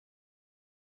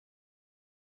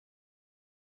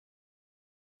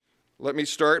Let me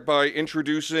start by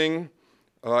introducing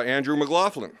Andrew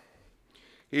McLaughlin.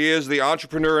 He is the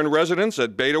entrepreneur in residence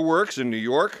at Betaworks in New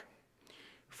York.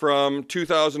 From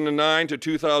 2009 to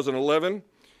 2011,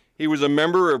 he was a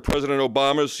member of President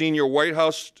Obama's senior White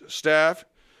House staff,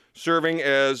 serving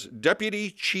as Deputy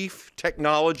Chief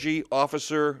Technology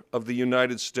Officer of the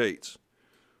United States,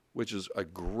 which is a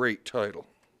great title.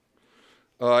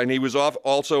 And he was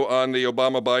also on the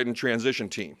Obama-Biden transition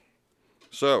team.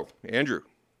 So, Andrew.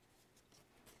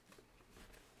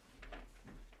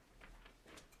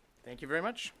 Thank you very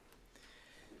much.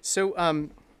 So,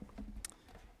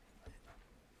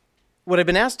 what I've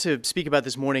been asked to speak about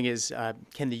this morning is,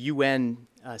 can the UN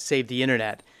save the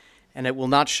internet? And it will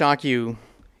not shock you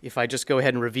if I just go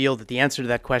ahead and reveal that the answer to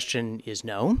that question is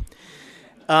no.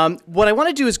 What I want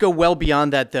to do is go well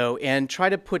beyond that, though, and try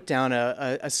to put down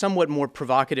a somewhat more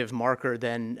provocative marker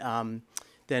than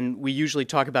we usually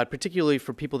talk about, particularly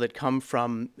for people that come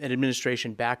from an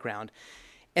administration background.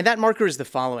 And that marker is the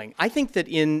following. I think that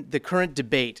in the current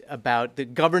debate about the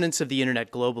governance of the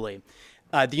internet globally,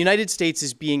 the United States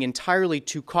is being entirely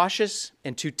too cautious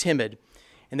and too timid,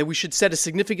 and that we should set a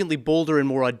significantly bolder and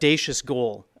more audacious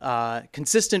goal,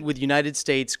 consistent with the United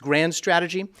States' grand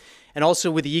strategy and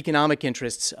also with the economic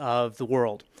interests of the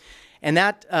world. And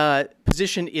that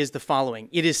position is the following.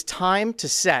 It is time to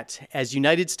set, as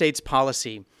United States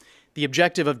policy, the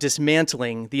objective of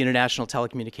dismantling the International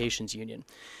Telecommunications Union.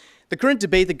 The current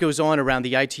debate that goes on around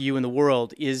the ITU in the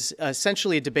world is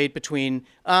essentially a debate between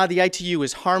the ITU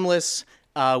is harmless,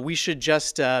 we should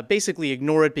just basically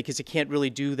ignore it because it can't really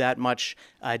do that much,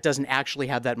 it doesn't actually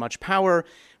have that much power,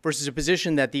 versus a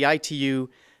position that the ITU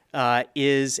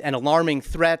is an alarming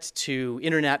threat to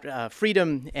internet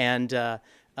freedom and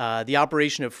the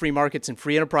operation of free markets and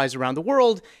free enterprise around the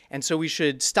world, and so we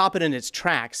should stop it in its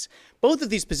tracks. Both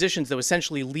of these positions, though,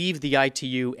 essentially leave the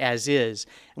ITU as is.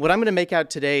 And what I'm going to make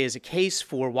out today is a case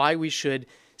for why we should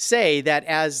say that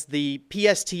as the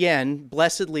PSTN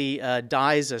blessedly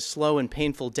dies a slow and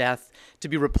painful death to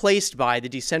be replaced by the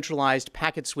decentralized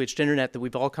packet-switched internet that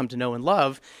we've all come to know and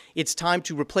love, it's time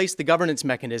to replace the governance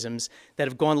mechanisms that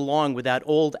have gone along with that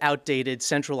old, outdated,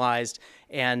 centralized,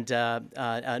 and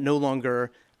no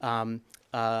longer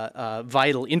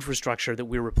vital infrastructure that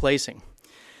we're replacing.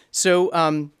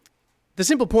 So the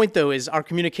simple point, though, is our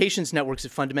communications networks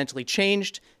have fundamentally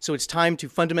changed, so it's time to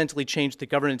fundamentally change the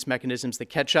governance mechanisms that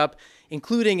catch up,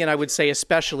 including, and I would say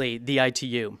especially, the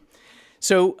ITU.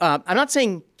 So I'm not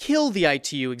saying kill the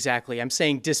ITU exactly, I'm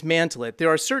saying dismantle it. There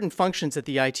are certain functions that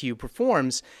the ITU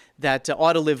performs that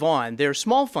ought to live on. They're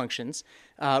small functions,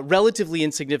 relatively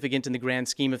insignificant in the grand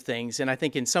scheme of things, and I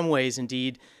think in some ways,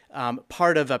 indeed,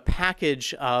 part of a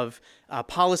package of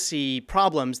policy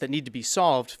problems that need to be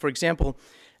solved. For example,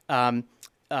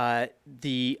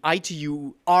 the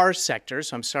ITU-R sector,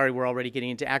 so I'm sorry we're already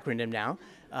getting into acronym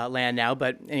land now,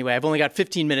 but anyway, I've only got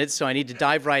 15 minutes, so I need to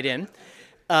dive right in.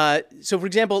 So for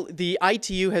example, the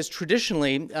ITU has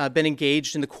traditionally been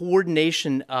engaged in the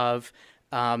coordination of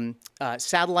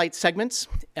satellite segments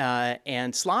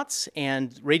and slots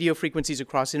and radio frequencies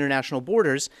across international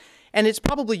borders, and it's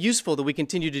probably useful that we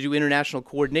continue to do international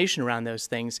coordination around those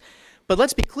things. But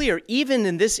let's be clear, even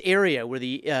in this area where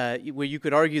you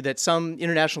could argue that some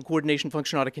international coordination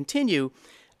function ought to continue,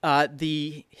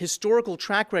 the historical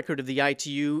track record of the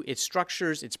ITU, its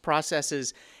structures, its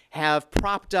processes, have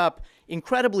propped up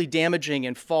incredibly damaging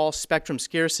and false spectrum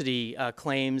scarcity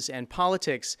claims and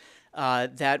politics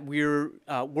that we're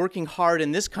working hard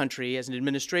in this country as an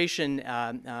administration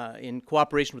in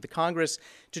cooperation with the Congress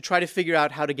to try to figure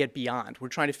out how to get beyond. We're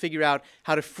trying to figure out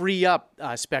how to free up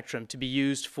spectrum to be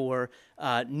used for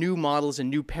new models and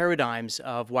new paradigms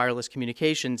of wireless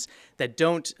communications that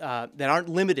aren't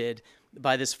limited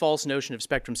by this false notion of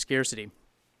spectrum scarcity.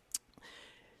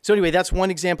 So anyway, that's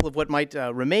one example of what might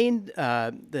remain.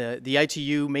 The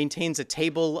ITU maintains a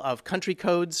table of country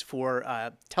codes for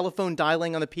telephone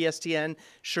dialing on the PSTN.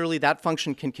 Surely that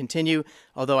function can continue,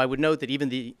 although I would note that even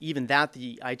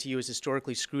the ITU is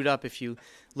historically screwed up. If you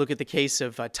look at the case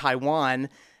of Taiwan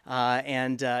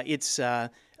and its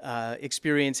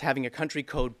experience having a country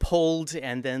code pulled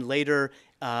and then later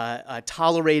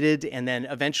tolerated and then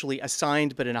eventually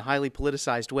assigned, but in a highly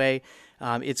politicized way.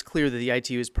 It's clear that the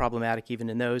ITU is problematic even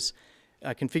in those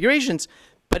configurations.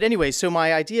 But anyway, so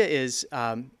my idea is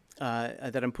that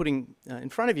I'm putting in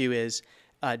front of you is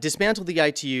dismantle the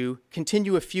ITU,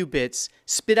 continue a few bits,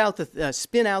 spin out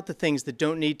the things that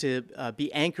don't need to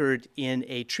be anchored in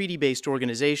a treaty-based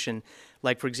organization,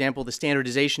 like, for example, the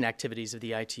standardization activities of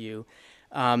the ITU.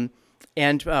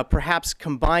 and perhaps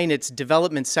combine its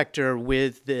development sector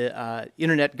with the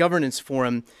Internet Governance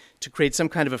Forum to create some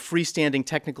kind of a freestanding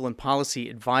technical and policy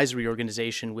advisory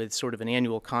organization with sort of an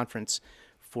annual conference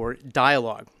for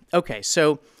dialogue. Okay,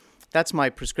 so that's my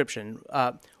prescription.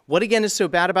 What again is so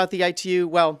bad about the ITU?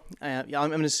 Well, I'm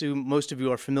going to assume most of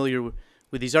you are familiar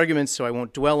with these arguments, so I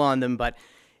won't dwell on them, but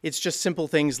it's just simple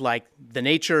things like the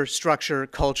nature, structure,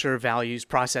 culture, values,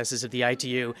 processes of the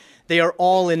ITU. They are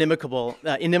all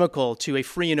inimical to a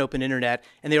free and open internet,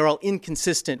 and they are all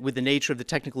inconsistent with the nature of the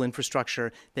technical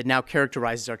infrastructure that now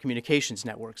characterizes our communications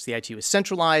networks. The ITU is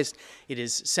centralized. It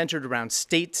is centered around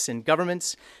states and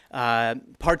governments.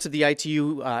 Parts of the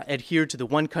ITU adhere to the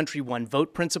one country, one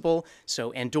vote principle.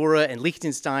 So Andorra and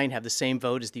Liechtenstein have the same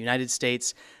vote as the United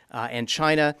States and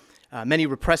China. Many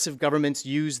repressive governments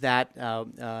use that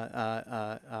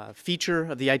feature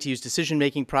of the ITU's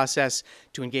decision-making process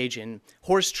to engage in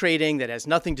horse trading that has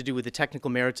nothing to do with the technical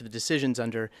merits of the decisions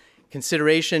under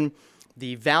consideration.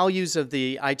 The values of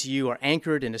the ITU are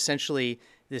anchored in essentially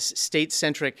this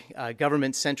state-centric,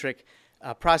 government-centric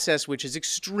process, which is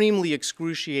extremely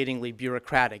excruciatingly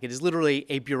bureaucratic. It is literally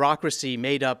a bureaucracy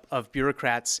made up of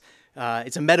bureaucrats.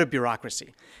 It's a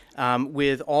meta-bureaucracy.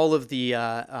 With all of the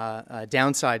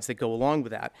downsides that go along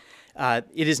with that.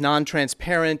 It is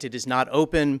non-transparent. It is not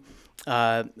open.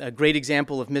 A great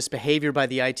example of misbehavior by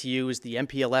the ITU is the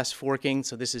MPLS forking.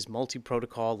 So this is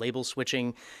multi-protocol label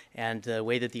switching, and the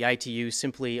way that the ITU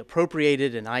simply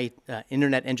appropriated an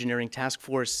Internet Engineering Task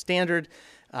Force standard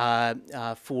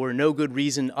for no good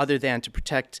reason other than to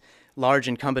protect large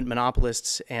incumbent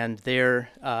monopolists and their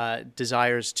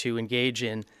desires to engage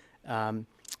in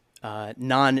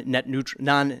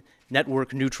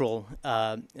non-network neutral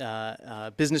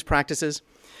business practices.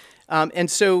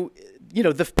 And so, you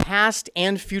know, the past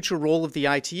and future role of the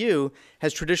ITU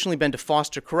has traditionally been to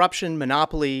foster corruption,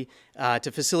 monopoly,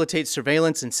 to facilitate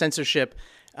surveillance and censorship.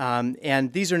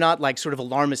 And these are not like sort of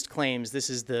alarmist claims. This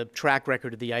is the track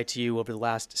record of the ITU over the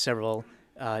last several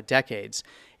decades.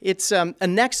 It's a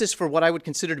nexus for what I would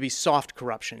consider to be soft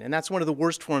corruption. And that's one of the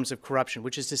worst forms of corruption,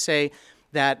 which is to say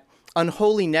that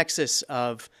unholy nexus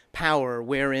of power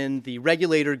wherein the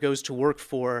regulator goes to work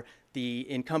for the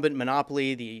incumbent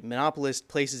monopoly, the monopolist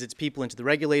places its people into the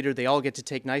regulator, they all get to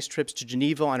take nice trips to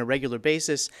Geneva on a regular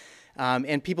basis,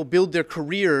 and people build their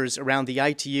careers around the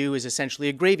ITU as essentially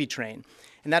a gravy train.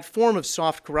 And that form of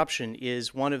soft corruption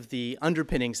is one of the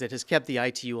underpinnings that has kept the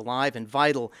ITU alive and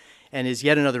vital, and is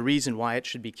yet another reason why it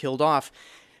should be killed off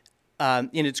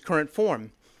in its current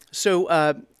form.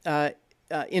 So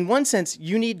in one sense,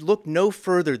 you need look no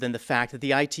further than the fact that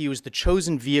the ITU is the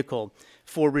chosen vehicle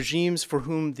for regimes for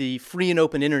whom the free and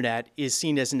open internet is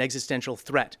seen as an existential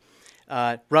threat.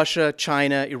 Russia,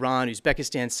 China, Iran,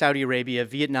 Uzbekistan, Saudi Arabia,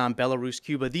 Vietnam, Belarus,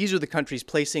 Cuba, these are the countries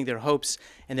placing their hopes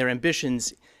and their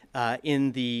ambitions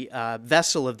in the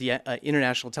vessel of the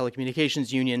International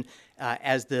Telecommunications Union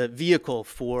as the vehicle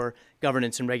for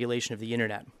governance and regulation of the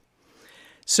internet.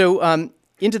 So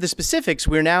into the specifics,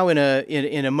 we're now in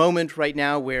a moment right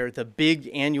now where the big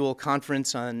annual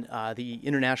conference on the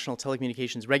International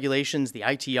Telecommunications Regulations, the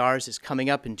ITRs, is coming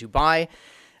up in Dubai.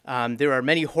 There are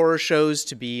many horror shows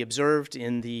to be observed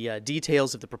in the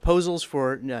details of the proposals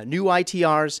for new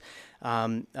ITRs.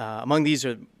 Among these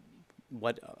are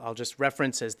what I'll just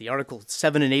reference as the Article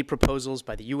 7 and 8 proposals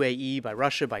by the UAE, by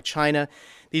Russia, by China.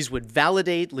 These would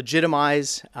validate,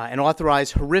 legitimize, and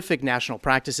authorize horrific national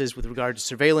practices with regard to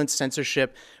surveillance,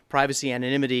 censorship, privacy,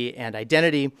 anonymity, and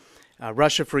identity.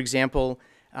 Russia, for example,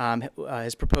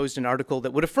 has proposed an article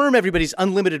that would affirm everybody's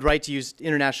unlimited right to use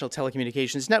international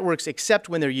telecommunications networks, except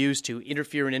when they're used to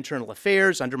interfere in internal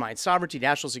affairs, undermine sovereignty,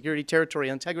 national security,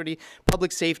 territorial integrity,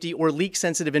 public safety, or leak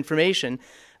sensitive information,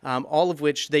 all of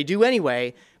which they do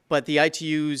anyway, but the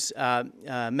ITU's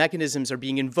mechanisms are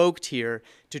being invoked here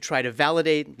to try to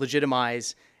validate,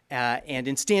 legitimize, and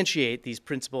instantiate these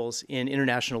principles in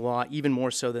international law, even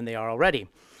more so than they are already.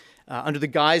 Under the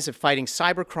guise of fighting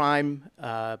cybercrime,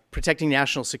 protecting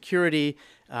national security,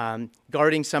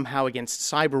 guarding somehow against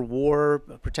cyber war,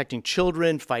 protecting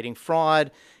children, fighting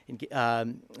fraud,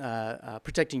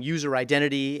 protecting user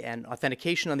identity and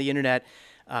authentication on the internet,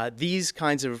 these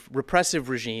kinds of repressive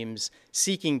regimes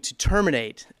seeking to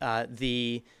terminate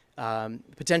the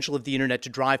potential of the internet to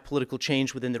drive political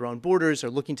change within their own borders are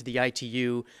looking to the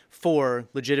ITU for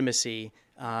legitimacy,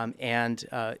 and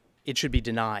it should be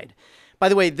denied. By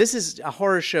the way, this is a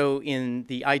horror show in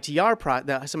the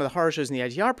ITR, some of the horror shows in the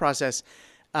ITR process.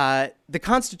 The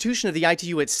constitution of the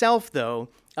ITU itself, though,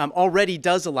 already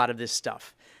does a lot of this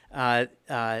stuff.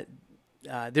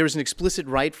 there is an explicit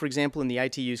right, for example, in the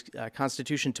ITU's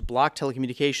constitution to block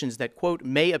telecommunications that, quote,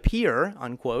 may appear,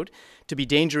 unquote, to be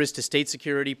dangerous to state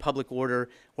security, public order,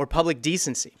 or public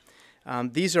decency.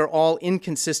 These are all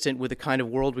inconsistent with the kind of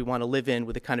world we want to live in,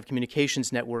 with the kind of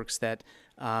communications networks that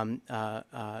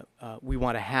we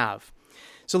want to have.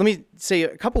 So let me say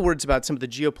a couple words about some of the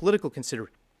geopolitical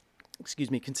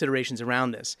considerations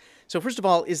around this. So first of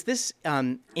all, is this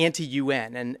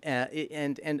anti-UN?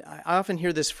 And I often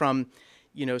hear this from,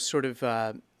 sort of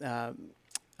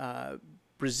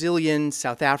Brazilian,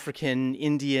 South African,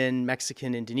 Indian,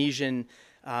 Mexican, Indonesian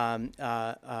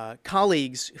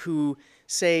colleagues who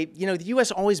say, the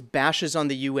U.S. always bashes on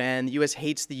the UN, the U.S.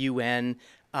 hates the UN,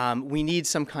 we need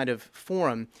some kind of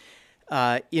forum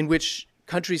in which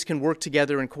countries can work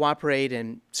together and cooperate.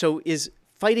 And so is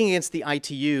fighting against the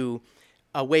ITU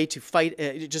a way to fight,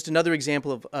 just another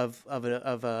example of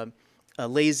a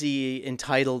lazy,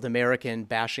 entitled American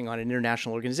bashing on an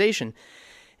international organization?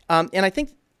 And I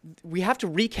think we have to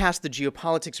recast the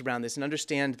geopolitics around this and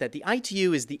understand that the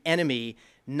ITU is the enemy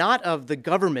not of the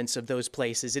governments of those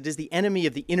places. It is the enemy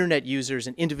of the internet users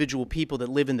and individual people that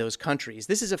live in those countries.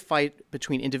 This is a fight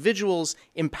between individuals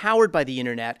empowered by the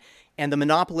internet and the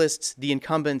monopolists, the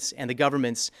incumbents, and the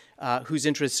governments whose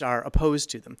interests are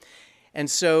opposed to them. And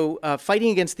so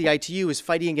fighting against the ITU is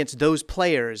fighting against those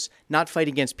players, not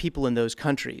fighting against people in those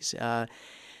countries.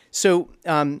 So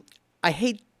I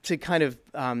hate to kind of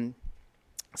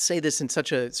say this in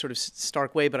such a sort of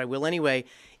stark way, but I will anyway.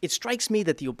 It strikes me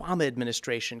that the Obama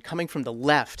administration, coming from the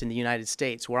left in the United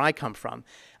States, where I come from,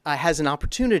 has an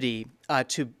opportunity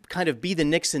to kind of be the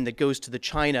Nixon that goes to the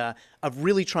China of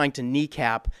really trying to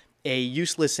kneecap a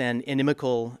useless and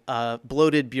inimical,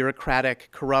 bloated, bureaucratic,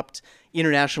 corrupt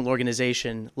international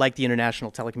organization like the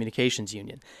International Telecommunications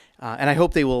Union. And I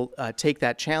hope they will take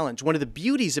that challenge. One of the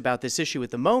beauties about this issue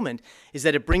at the moment is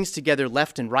that it brings together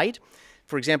left and right.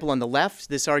 For example, on the left,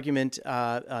 this argument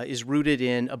is rooted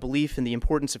in a belief in the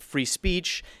importance of free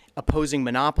speech, opposing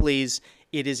monopolies.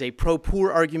 It is a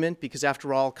pro-poor argument because,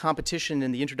 after all, competition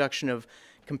and the introduction of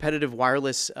competitive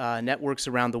wireless networks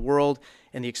around the world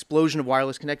and the explosion of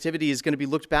wireless connectivity is going to be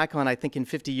looked back on, I think, in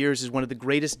 50 years as one of the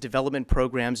greatest development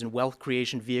programs and wealth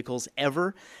creation vehicles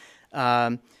ever.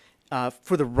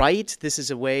 For the right, this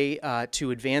is a way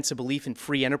to advance a belief in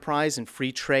free enterprise and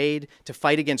free trade, to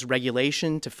fight against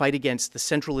regulation, to fight against the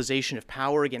centralization of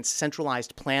power, against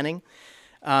centralized planning.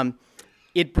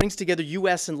 It brings together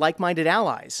U.S. and like-minded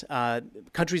allies.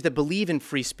 Countries that believe in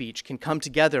free speech can come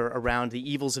together around the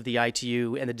evils of the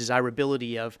ITU and the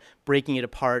desirability of breaking it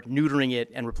apart, neutering it,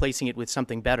 and replacing it with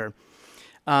something better.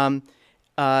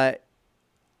 It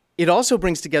also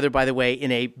brings together, by the way,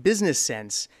 in a business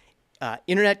sense,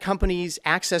 internet companies,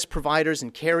 access providers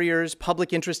and carriers,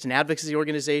 public interest and advocacy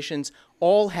organizations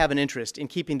all have an interest in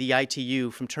keeping the ITU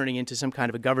from turning into some kind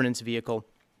of a governance vehicle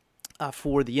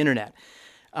for the internet.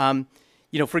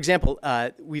 For example,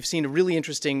 we've seen a really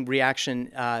interesting reaction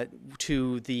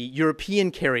to the European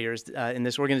carriers in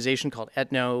this organization called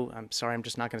ETNO. I'm sorry, I'm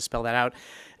just not going to spell that out.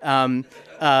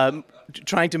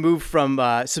 Trying to move from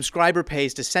subscriber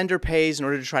pays to sender pays in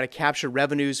order to try to capture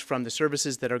revenues from the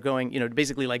services that are going,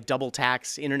 basically like double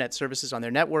tax internet services on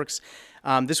their networks.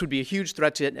 This would be a huge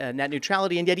threat to net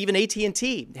neutrality, and yet even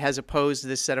AT&T has opposed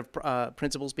this set of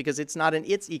principles because it's not in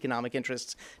its economic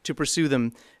interests to pursue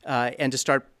them and to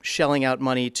start shelling out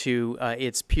money to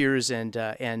its peers and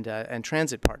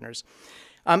transit partners.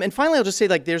 And finally, I'll just say,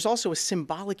 there's also a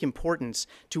symbolic importance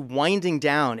to winding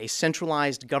down a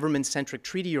centralized, government-centric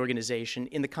treaty organization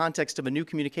in the context of a new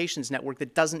communications network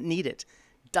that doesn't need it,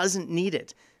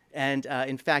 and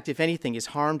in fact, if anything, is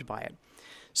harmed by it.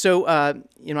 So,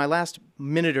 my last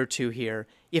minute or two here,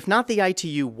 if not the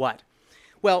ITU, what?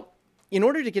 Well, in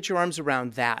order to get your arms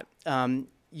around that,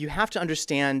 you have to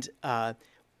understand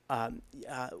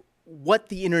what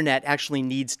the internet actually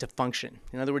needs to function.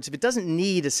 In other words, if it doesn't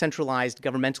need a centralized,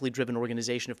 governmentally driven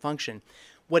organization to function,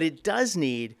 what it does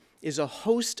need is a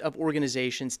host of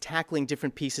organizations tackling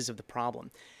different pieces of the problem.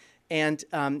 And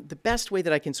the best way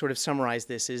that I can sort of summarize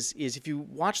this is if you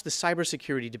watch the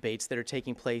cybersecurity debates that are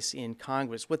taking place in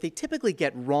Congress, what they typically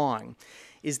get wrong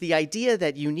is the idea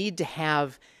that you need to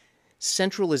have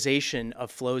centralization of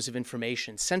flows of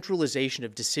information, centralization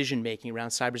of decision-making around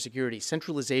cybersecurity,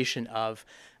 centralization of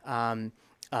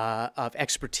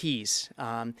expertise.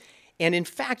 And in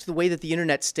fact, the way that the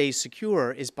internet stays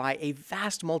secure is by a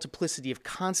vast multiplicity of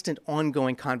constant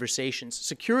ongoing conversations.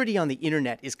 Security on the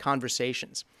internet is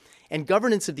conversations. And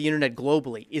governance of the internet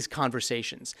globally is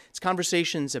conversations. It's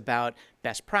conversations about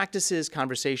best practices,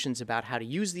 conversations about how to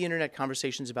use the internet,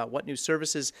 conversations about what new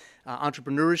services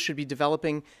entrepreneurs should be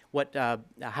developing,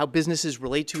 how businesses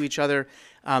relate to each other.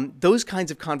 Those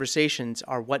kinds of conversations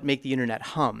are what make the internet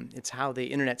hum. It's how the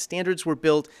internet standards were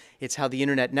built. It's how the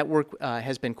internet network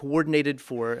has been coordinated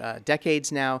for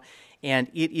decades now. And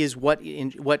it is what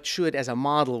should, as a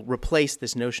model, replace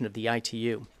this notion of the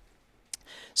ITU.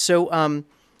 So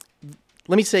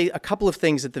let me say a couple of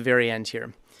things at the very end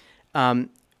here.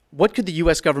 What could the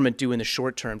U.S. government do in the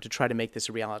short term to try to make this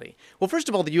a reality? Well, first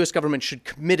of all, the U.S. government should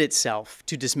commit itself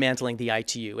to dismantling the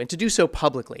ITU, and to do so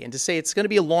publicly, and to say it's going to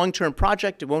be a long-term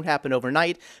project, it won't happen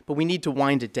overnight, but we need to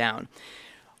wind it down.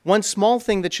 One small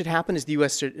thing that should happen is the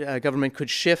U.S. government could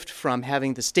shift from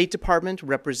having the State Department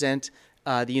represent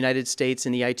the United States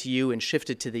in the ITU and shift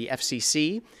it to the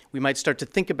FCC. We might start to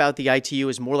think about the ITU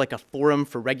as more like a forum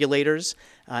for regulators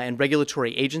and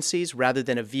regulatory agencies rather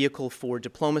than a vehicle for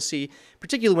diplomacy,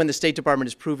 particularly when the State Department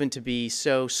is proven to be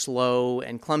so slow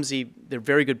and clumsy. They're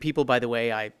very good people, by the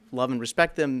way. I love and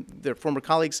respect them. Their former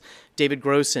colleagues, David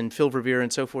Gross and Phil Revere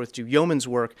and so forth, do yeoman's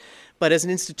work. But as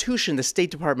an institution, the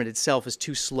State Department itself is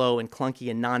too slow and clunky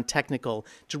and non-technical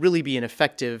to really be an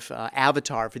effective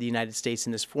avatar for the United States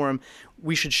in this forum.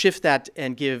 We should shift that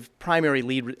and give primary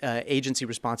lead agency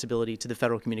responsibility to the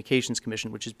Federal Communications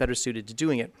Commission, which is better suited to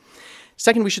doing it.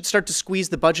 Second, we should start to squeeze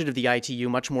the budget of the ITU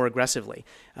much more aggressively.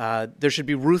 There should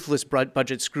be ruthless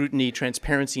budget scrutiny,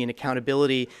 transparency, and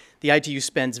accountability. The ITU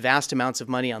spends vast amounts of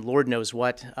money on Lord knows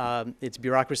what. Its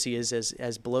bureaucracy is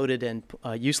as bloated and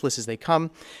useless as they come.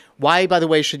 Why, by the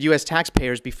way, should U.S.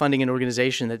 taxpayers be funding an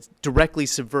organization that directly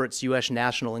subverts U.S.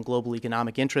 national and global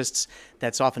economic interests?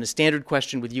 That's often a standard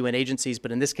question with UN agencies,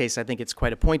 but in this case, I think it's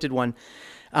quite a pointed one.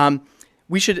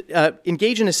 We should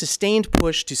engage in a sustained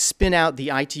push to spin out the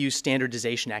ITU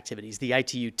standardization activities, the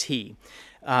ITU-T.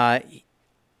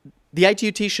 The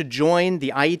ITU-T should join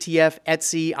the IETF,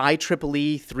 ETSI,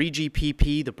 IEEE,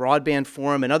 3GPP, the Broadband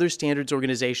Forum, and other standards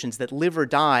organizations that live or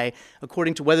die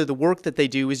according to whether the work that they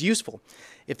do is useful.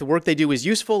 If the work they do is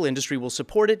useful, industry will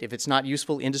support it. If it's not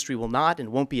useful, industry will not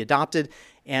and won't be adopted.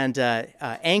 And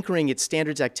anchoring its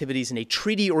standards activities in a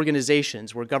treaty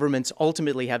organizations where governments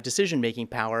ultimately have decision-making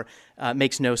power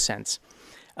makes no sense.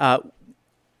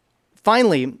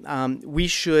 Finally, we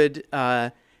should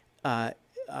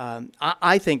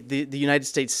I think the United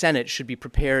States Senate should be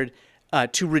prepared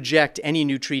to reject any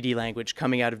new treaty language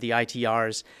coming out of the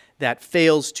ITRs that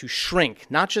fails to shrink,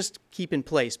 not just keep in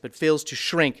place, but fails to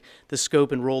shrink the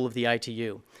scope and role of the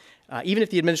ITU. Even if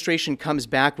the administration comes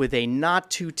back with a not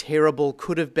too terrible,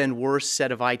 could have been worse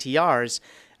set of ITRs,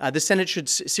 the Senate should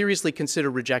seriously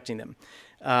consider rejecting them.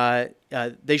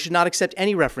 They should not accept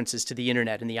any references to the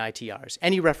internet in the ITRs,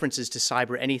 any references to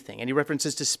cyber anything, any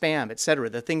references to spam, et cetera,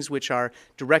 the things which are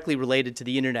directly related to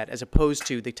the internet as opposed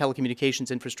to the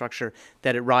telecommunications infrastructure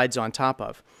that it rides on top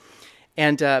of.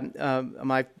 And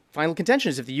my final contention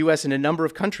is if the U.S. and a number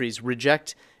of countries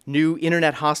reject new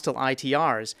internet-hostile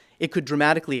ITRs, it could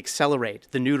dramatically accelerate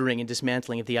the neutering and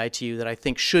dismantling of the ITU that I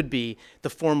think should be the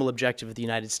formal objective of the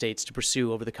United States to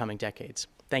pursue over the coming decades.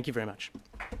 Thank you very much.